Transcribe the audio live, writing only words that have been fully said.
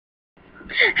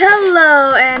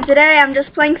Hello, and today I'm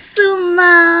just playing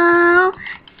Sumo.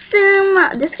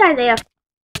 Sumo. This guy's AFK.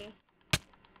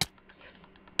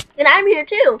 And I'm here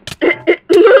too.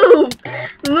 Move!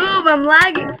 Move! I'm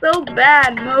lagging so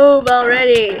bad. Move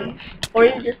already. Or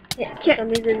you just for some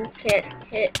reason can't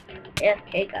hit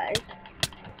AFK, guys.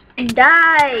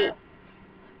 Die!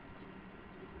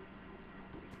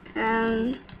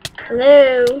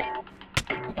 Hello?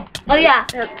 Oh yeah.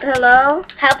 Hello?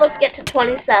 Help us get to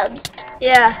 20 subs.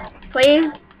 Yeah,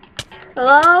 please?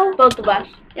 Hello? Both of us.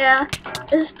 Yeah.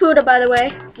 This is Puda, by the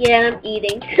way. Yeah, I'm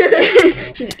eating.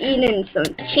 She's eating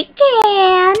some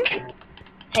chicken.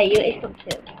 Hey, you ate some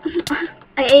too.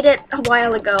 I ate it a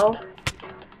while ago.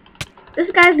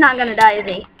 This guy's not gonna die, is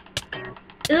he?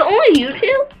 Is it only you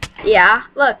two? Yeah,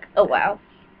 look. Oh wow.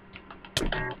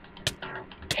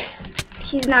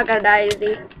 He's not gonna die, is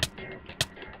he?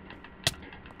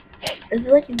 Is it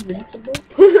like invincible?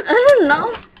 I don't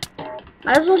know.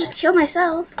 Might as well just kill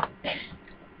myself.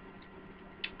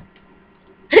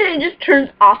 It just turns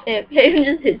off it. It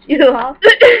just hits you off.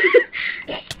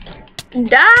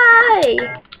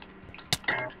 Die!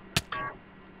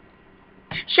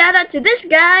 Shout out to this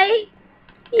guy.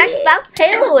 Xbox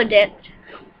Halo Addict.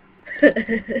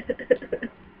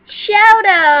 Shout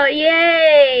out,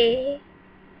 yay!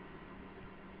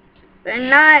 We're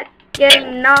not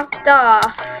getting knocked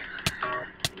off.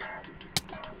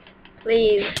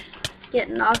 Please, get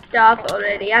knocked off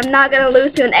already. I'm not gonna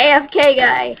lose to an AFK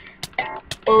guy.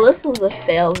 Well, this was a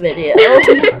fail video.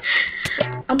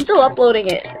 I'm still uploading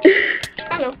it.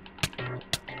 I know.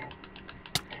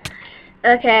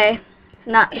 Okay,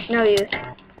 it's no use.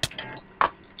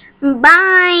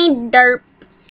 Bye, Derp.